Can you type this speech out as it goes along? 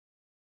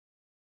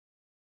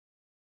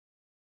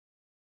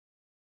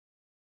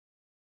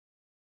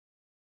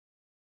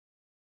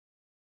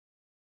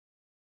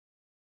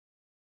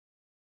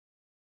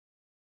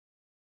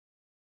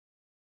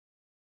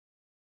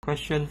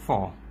Question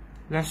 4.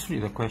 Let's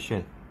read the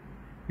question.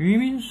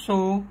 Yumin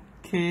sold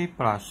K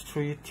plus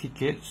 3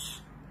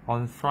 tickets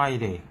on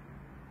Friday.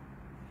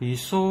 He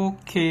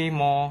sold K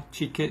more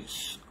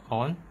tickets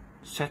on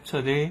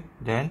Saturday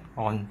than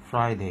on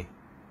Friday.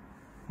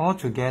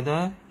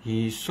 Altogether,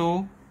 he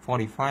sold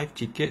 45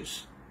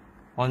 tickets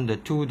on the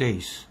 2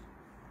 days.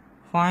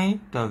 Find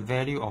the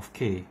value of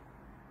K.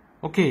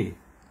 Okay,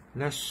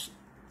 let's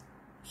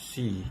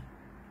see.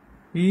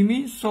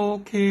 Yumin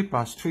sold K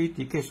plus 3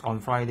 tickets on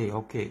Friday.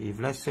 Okay, if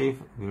let's say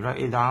we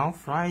write it down,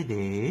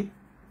 Friday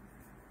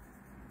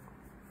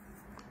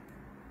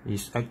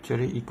is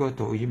actually equal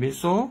to Yumin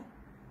sold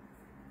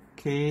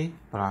K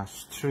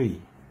plus 3.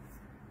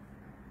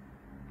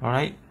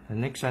 Alright, the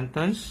next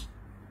sentence.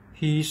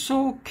 He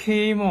sold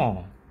K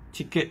more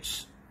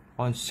tickets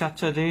on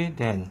Saturday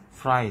than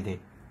Friday.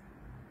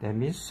 That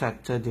means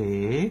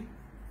Saturday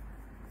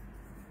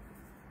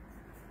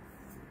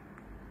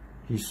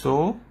he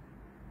sold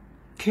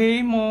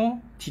K more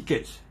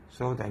tickets.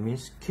 So that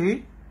means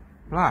K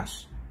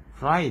plus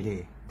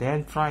Friday,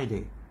 then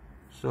Friday.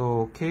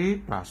 So K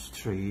plus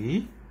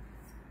 3.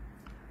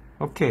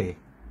 Okay,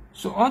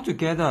 so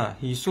altogether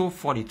he sold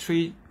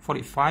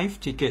 45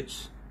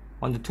 tickets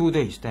on the 2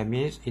 days. That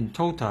means in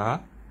total,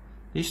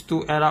 these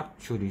two add up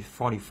to the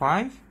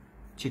 45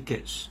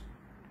 tickets.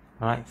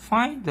 Alright,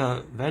 find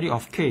the value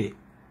of K.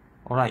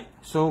 Alright,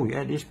 so we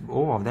add this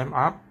both of them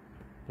up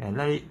and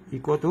let it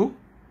equal to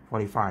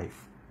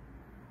 45.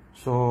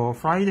 So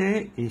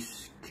Friday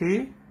is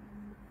K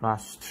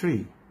plus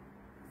 3.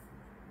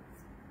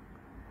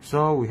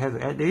 So we have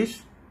to add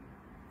this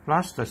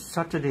plus the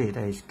Saturday,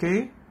 that is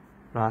K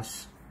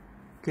plus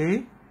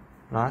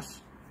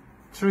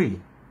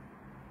 3.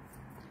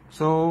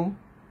 So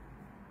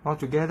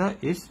altogether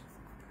is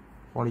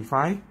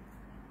 45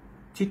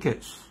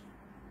 tickets.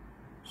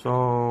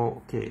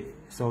 So okay,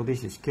 so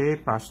this is K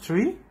plus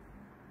 3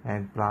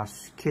 and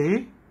plus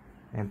K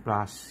and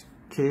plus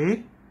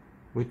K.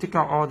 We take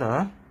out all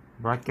the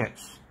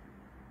brackets.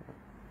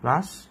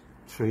 Plus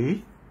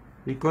 3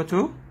 equal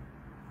to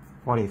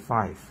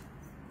 45.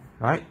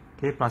 Right?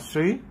 K plus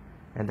 3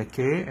 and the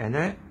K and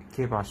the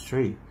K plus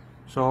 3.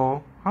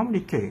 So how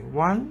many K?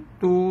 1,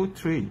 2,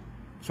 3.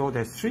 So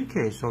that's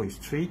 3K. So it's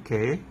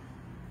 3K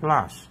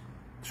plus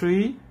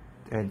 3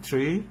 and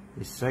 3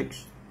 is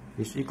 6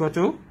 is equal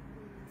to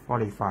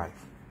 45.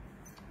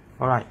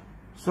 Alright.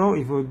 So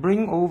if we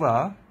bring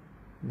over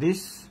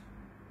this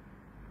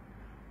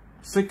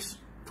 6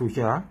 to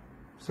here,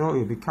 so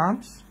it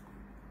becomes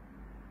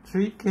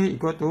 3K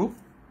equal to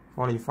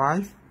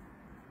 45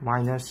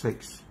 minus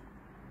 6.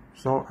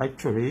 So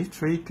actually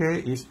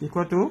 3K is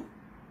equal to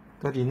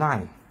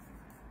 39.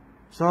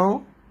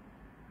 So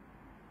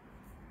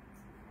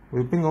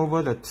we bring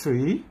over the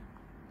 3,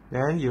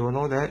 then you will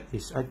know that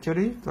it's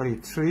actually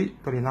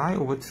 39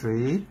 over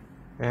 3,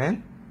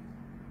 and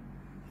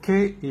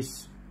K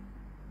is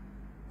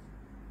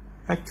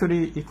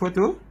actually equal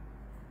to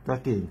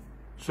 13.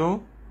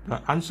 So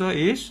the answer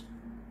is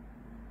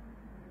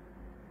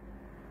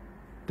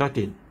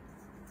 13.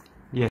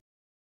 Yes.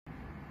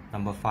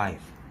 Number 5.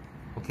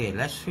 Okay,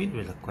 let's read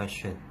with the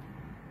question.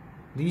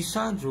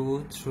 Lisa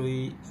drew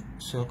 3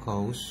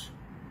 circles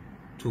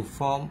to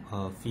form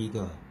a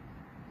figure.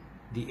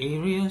 The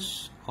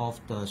areas of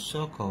the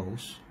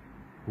circles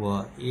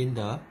were in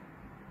the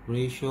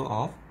ratio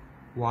of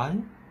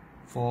 1,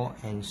 4,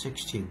 and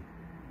 16.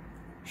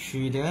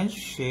 She then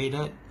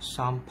shaded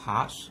some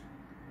parts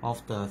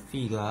of the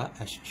figure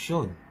as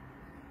shown.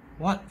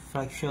 What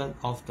fraction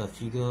of the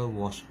figure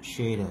was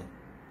shaded?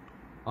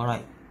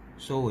 Alright,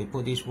 so we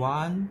put this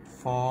 1,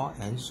 4,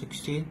 and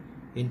 16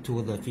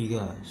 into the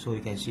figure. So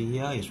you can see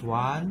here is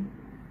 1,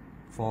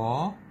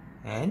 4,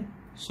 and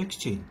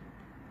 16.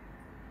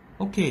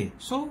 Okay,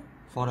 so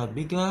for the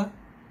bigger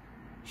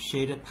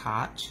shaded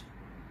part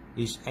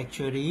is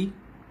actually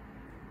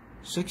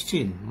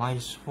 16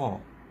 minus 4.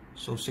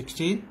 So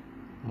 16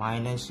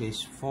 minus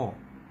is 4,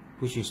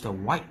 which is the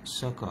white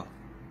circle.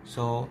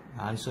 So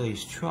the answer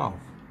is 12.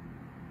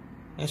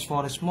 As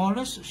for the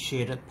smallest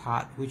shaded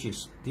part, which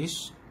is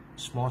this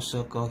small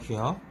circle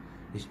here,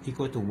 is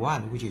equal to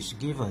 1, which is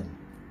given.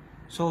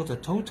 So the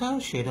total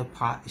shaded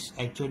part is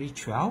actually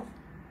 12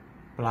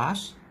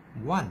 plus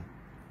 1.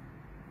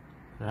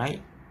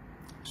 Right?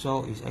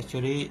 So it's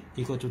actually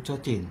equal to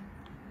 13.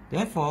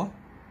 Therefore,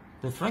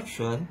 the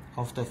fraction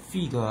of the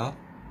figure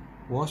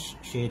was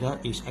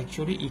shaded is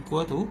actually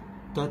equal to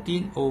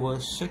 13 over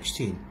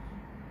 16,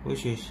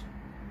 which is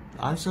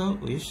the answer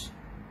is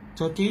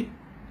 13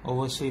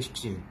 over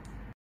 16.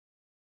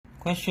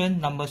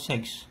 Question number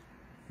 6.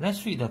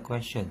 Let's read the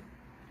question.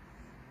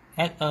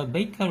 At a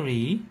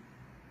bakery,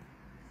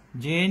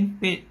 Jane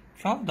paid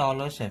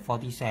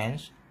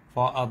 $12.40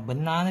 for a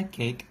banana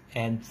cake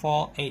and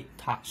 4 egg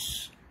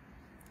tarts.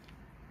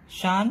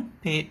 Sean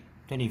paid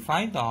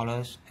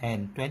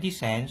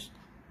 $25.20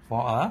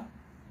 for a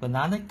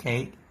banana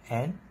cake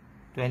and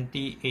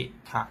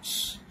 28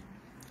 tarts.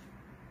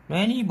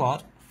 Rennie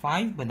bought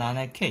 5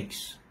 banana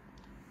cakes.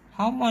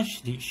 How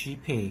much did she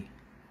pay?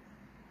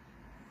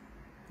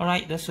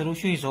 Alright, the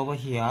solution is over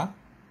here.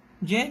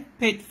 Jane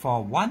paid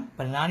for 1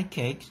 banana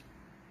cake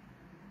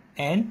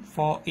and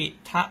for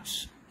 8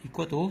 tarts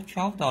equal to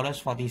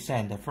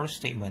 $12.40, the first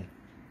statement.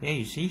 Here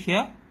you see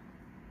here,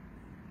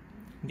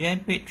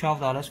 Jane paid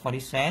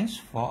 $12.40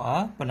 for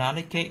a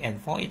banana cake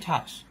and for 8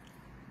 tarts.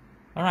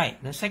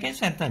 Alright, the second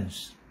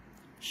sentence.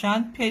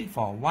 Sean paid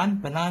for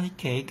 1 banana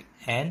cake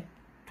and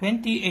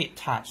 28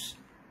 tarts.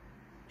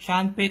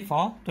 Sean paid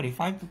for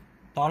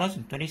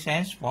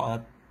 $25.20 for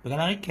a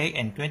banana cake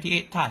and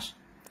 28 tarts.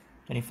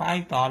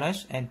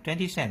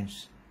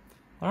 $25.20.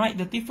 Alright,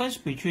 the difference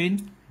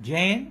between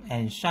Jane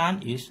and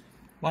Sean is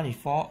one is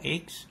 4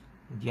 eggs,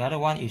 the other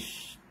one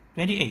is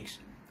 20 eggs.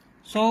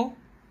 So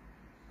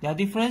their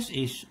difference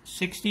is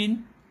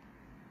 16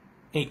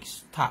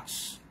 eggs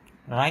tarts.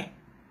 Alright,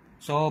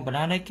 so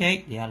banana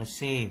cake, they are the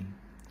same.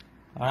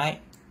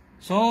 Alright,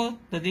 so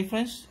the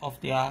difference of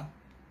the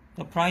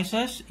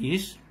prices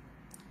is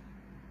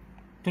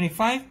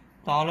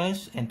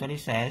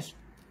 $25.20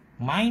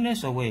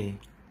 minus away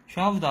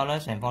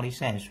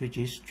 $12.40, which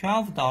is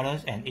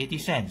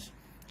 $12.80.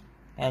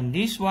 And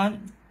this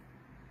one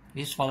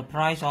is for the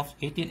price of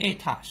 18 egg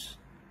tarts.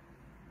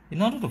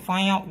 In order to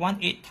find out 1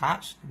 egg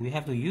tarts, we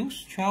have to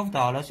use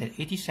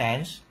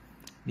 $12.80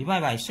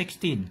 divided by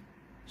 16.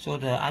 So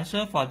the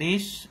answer for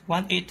this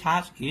 1 egg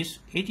tart is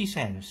 80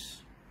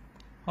 cents.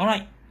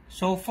 Alright,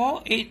 so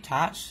 4 egg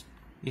tarts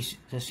is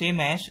the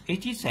same as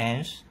 80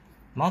 cents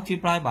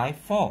multiplied by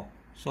 4.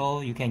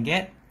 So you can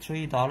get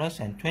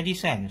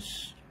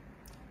 $3.20.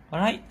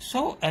 Alright,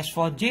 so as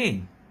for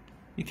Jane,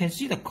 you can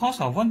see the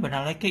cost of 1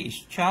 banana cake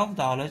is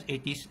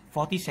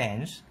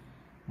 $12.40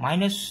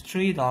 minus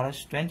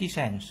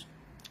 $3.20.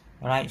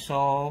 Alright,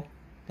 so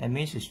that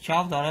means it's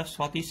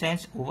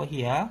 $12.40 over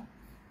here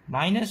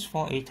minus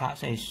 4 egg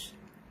tarts is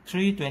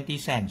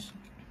 $3.20,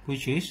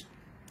 which is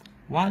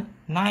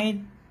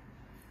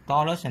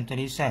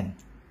 $9.20.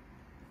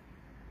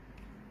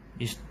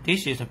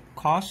 This is the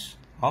cost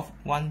of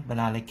 1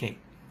 banana cake.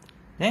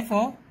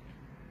 Therefore,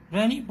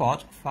 Granny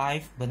bought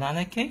 5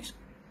 banana cakes.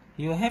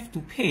 You will have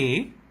to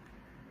pay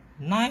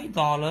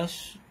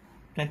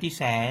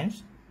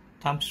 $9.20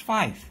 times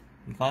 5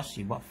 because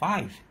she bought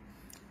 5.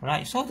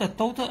 Right, so the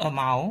total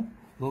amount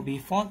will be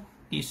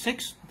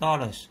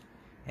 $46,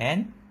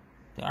 and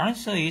the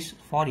answer is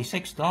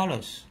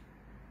 $46.